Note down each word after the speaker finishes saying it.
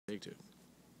to.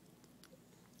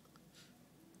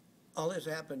 All this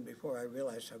happened before I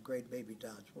realized how great Baby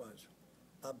Dodds was.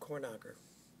 Bob Cornacher,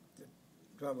 the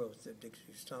drummer with the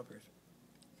Dixie Stompers,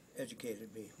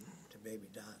 educated me to Baby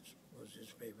Dodds, was his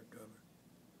favorite drummer,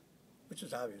 which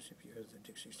is obvious if you hear the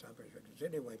Dixie Stompers records.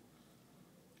 Anyway,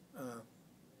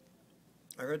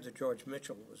 I heard that George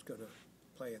Mitchell was going to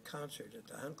play a concert at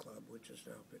the Hunt Club, which is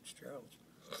now Fitzgerald's.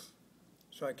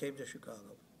 So I came to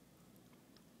Chicago,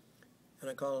 and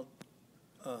I called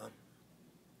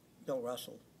Bill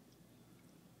Russell,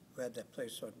 who had that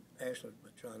place on Ashland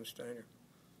with John Steiner,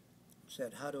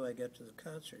 said, how do I get to the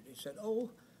concert? He said,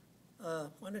 why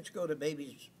don't you go to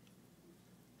Baby's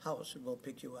house and we'll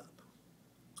pick you up.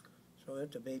 So I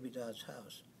went to Baby Dodd's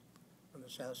house on the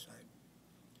south side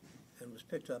and was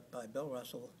picked up by Bill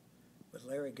Russell with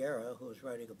Larry Guerra, who was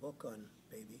writing a book on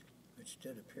Baby, which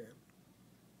did appear,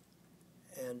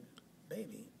 and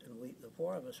Baby, and the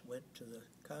four of us went to the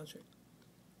concert.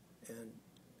 And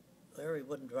Larry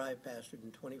wouldn't drive faster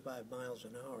than 25 miles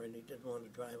an hour, and he didn't want to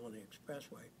drive on the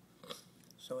expressway.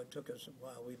 So it took us a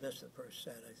while. We missed the first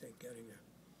set, I think, getting there.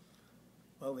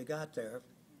 Well, we got there,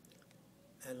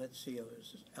 and let's see, it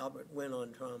was Albert Wynn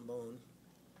on trombone,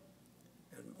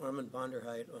 and Armand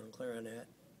Vonderheit on clarinet.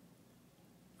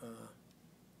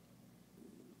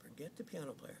 Forget the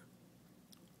piano player.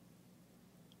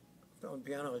 On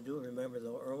piano, I do remember,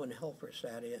 though, Erwin Helfer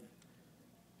sat in.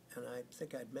 And I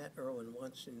think I'd met Erwin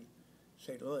once in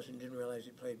St. Louis and didn't realize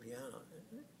he played piano.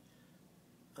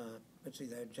 Let's see,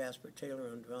 they had Jasper Taylor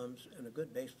on drums and a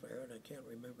good bass player, and I can't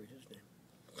remember his name.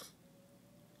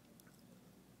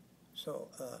 So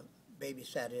Baby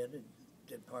sat in and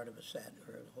did part of a set,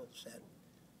 or the whole set,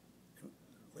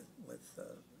 with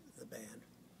the band.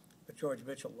 But George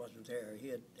Mitchell wasn't there. He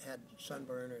had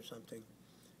sunburn or something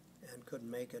and couldn't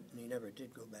make it, and he never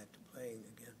did go back to playing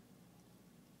again.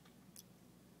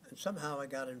 And somehow I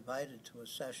got invited to a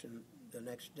session the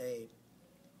next day,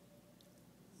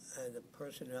 and the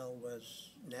personnel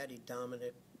was Natty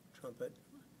Dominic, trumpet,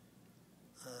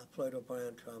 Floyd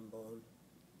O'Brien, trombone,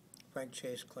 Frank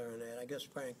Chase, clarinet. I guess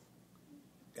Frank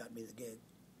got me the gig.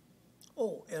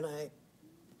 Oh, and I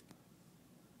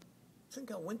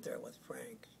think I went there with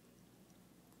Frank,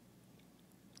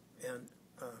 and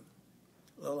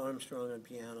Lil Armstrong on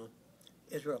piano,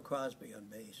 Israel Crosby on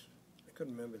bass. I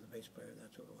couldn't remember the bass player,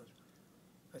 that's what it was.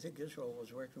 I think Israel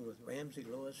was working with Ramsey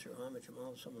Lewis or Ahmed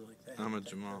Jamal, someone like that. Ahmed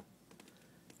Jamal.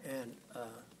 And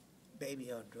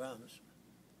Baby on drums.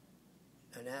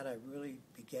 And that I really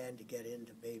began to get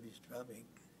into Baby's drumming,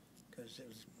 because it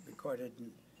was recorded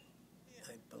in,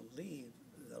 I believe,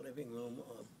 the living room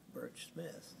of Bert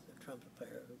Smith, the trumpet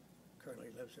player who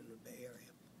currently lives in the Bay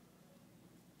Area.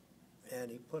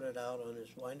 And he put it out on his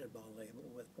Winding Ball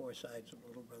label with 4 sides of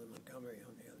Little Brother Montgomery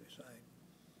on the other side.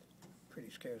 Pretty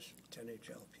scarce 10-inch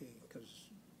LP, because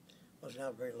it wasn't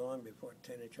out very long before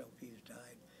 10-inch LPs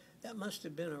died. That must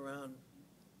have been around,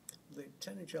 the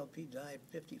 10-inch LP died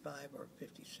 55 or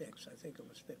 56. I think it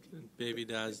was 50. Baby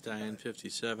Dodds died in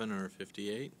 57 or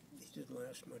 58? He didn't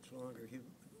last much longer. He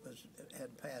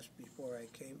had passed before I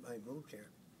moved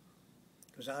here.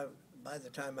 Because by the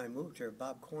time I moved here,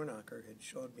 Bob Cornacher had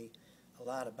showed me a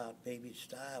lot about Baby's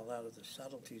style, a lot of the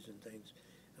subtleties and things,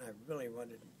 and I really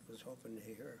was hoping to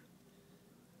hear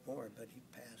more, but he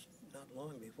passed not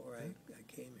long before I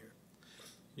came here.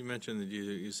 You mentioned that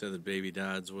you said that Baby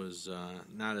Dodds was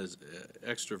not as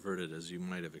extroverted as you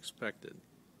might have expected.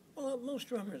 Well, most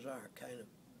drummers are kind of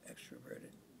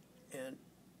extroverted, and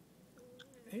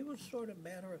he was sort of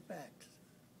matter of fact,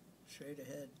 straight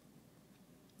ahead,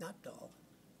 not dull,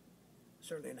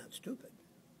 certainly not stupid.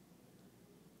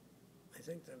 I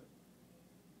think they're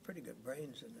pretty good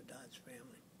brains in the Dodds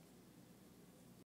family.